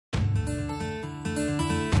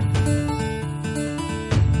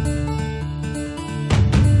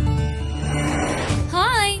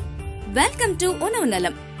Welcome to உணவு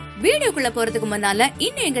நலம். வீடியோக்குள்ள போறதுக்கு முன்னால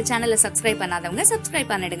இன்னும் எங்க சேனலை சப்ஸ்கிரைப் பண்ணாதவங்க சப்ஸ்கிரைப்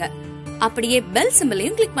பண்ணிடுங்க. அப்படியே பெல்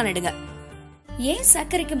சிம்பலையும் கிளிக் பண்ணிடுங்க. ஏன்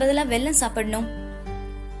சர்க்கரைக்கு பதிலா வெல்லம் சாப்பிடணும்?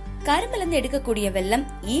 கரும்புல இருந்து எடுக்கக்கூடிய வெல்லம்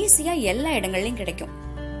ஈஸியா எல்லா இடங்கள்லயும் கிடைக்கும்.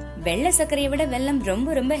 வெள்ளை சர்க்கரையை விட வெல்லம்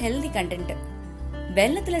ரொம்ப ரொம்ப healthy content.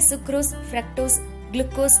 வெல்லத்துல sucrose, fructose,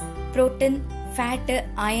 glucose, protein, fat,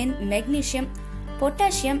 iron, magnesium,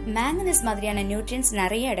 potassium, manganese மாதிரியான நியூட்ரியன்ஸ்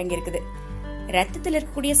நிறைய அடங்கி இருக்குது. ரத்தத்தில்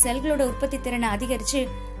இருக்கக்கூடிய செல்களோட உற்பத்தி திறனை அதிகரிச்சு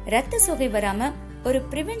ரத்த சோகை வராம ஒரு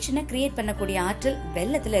பிரிவென்ஷனை கிரியேட் பண்ணக்கூடிய ஆற்றல்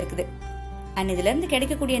வெல்லத்துல இருக்குது. இதுல இருந்து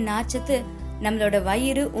கிடைக்கக்கூடிய நார்ச்சத்து நம்மளோட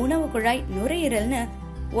வயிறு, உணவு குழாய், நுரையீரல்னு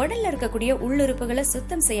உடல்ல இருக்கக்கூடிய உள்ளுறுப்புகளை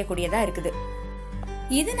சுத்தம் செய்யக்கூடியதா இருக்குது.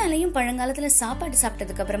 இதனாலயும் பழங்காலத்துல சாப்பாடு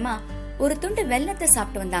சாப்பிட்டதுக்கு அப்புறமா ஒரு துண்டு வெல்லத்தை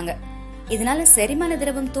சாப்பிட்டு வந்தாங்க. இதனால செரிமான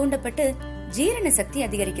திரவம் தூண்டப்பட்டு ஜீரண சக்தி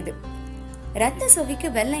அதிகரிக்குது. ரத்த சோகைக்கு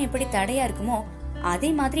வெல்லம் எப்படி தடையா இருக்குமோ அதே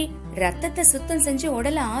மாதிரி ரத்தத்தை சுத்தம் செஞ்சு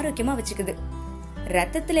உடலை ஆரோக்கியமா வச்சுக்குது.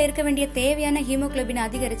 ரத்தத்துல இருக்க வேண்டிய தேவையான ஹீமோகுளோபின்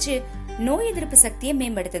அதிகரிச்சு நோய் எதிர்ப்பு சக்தியை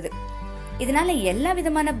மேம்படுத்துது. இதனால எல்லா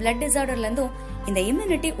விதமான பிளட் டிசார்டர்ல இருந்தும் இந்த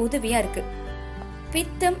இம்யூனிட்டி உதவியா இருக்கு.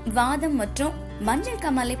 பித்தம், வாதம் மற்றும் மஞ்சள்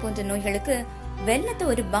காமாலை போன்ற நோய்களுக்கு வெல்லத்தை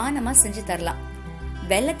ஒரு பானமா செஞ்சு தரலாம்.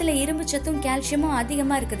 வெல்லத்துல இரும்பு சத்தும் கால்சியமும்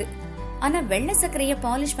அதிகமா இருக்குது. ஆனா வெள்ளை சர்க்கரைய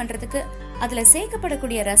பாலிஷ் பண்றதுக்கு அதுல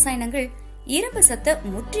சேர்க்கப்படக்கூடிய ரசாயனங்கள் இரும்பு சத்தை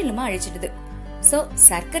முற்றிலுமா அழிச்சிடுது. சோ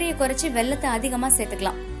சர்க்கரையை குறைச்சு வெல்லத்தை அதிகமா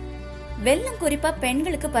சேர்த்துக்கலாம். வெல்லம் குறிப்பா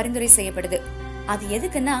பெண்களுக்கு பரிந்துரை செய்யப்படுது. அது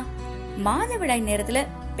எதுக்குன்னா மாதவிடாய் நேரத்துல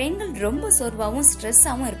பெண்கள் ரொம்ப சோர்வாவும்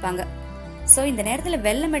ஸ்ட்ரெஸ்ஸாவும் இருப்பாங்க. சோ இந்த நேரத்துல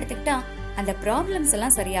வெல்லம் எடுத்துக்கிட்டா அந்த ப்ராப்ளம்ஸ்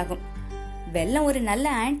எல்லாம் சரியாகும். வெல்லம் ஒரு நல்ல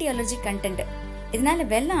ஆன்டி அலர்ஜிக் கண்டென்ட். இதனால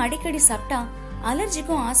வெல்லம் அடிக்கடி சாப்பிட்டா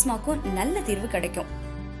அலர்ஜிக்கும் ஆஸ்மாக்கும் நல்ல தீர்வு கிடைக்கும்.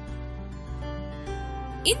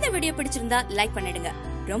 இந்த வீடியோ பிடிச்சிருந்தா லைக் பண்ணிடுங்க.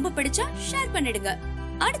 ரொம்ப பிடிச்சா ஷேர் பண்ணிடுங்க.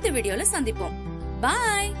 அடுத்த வீடியோல சந்திப்போம்.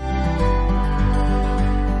 பாய்.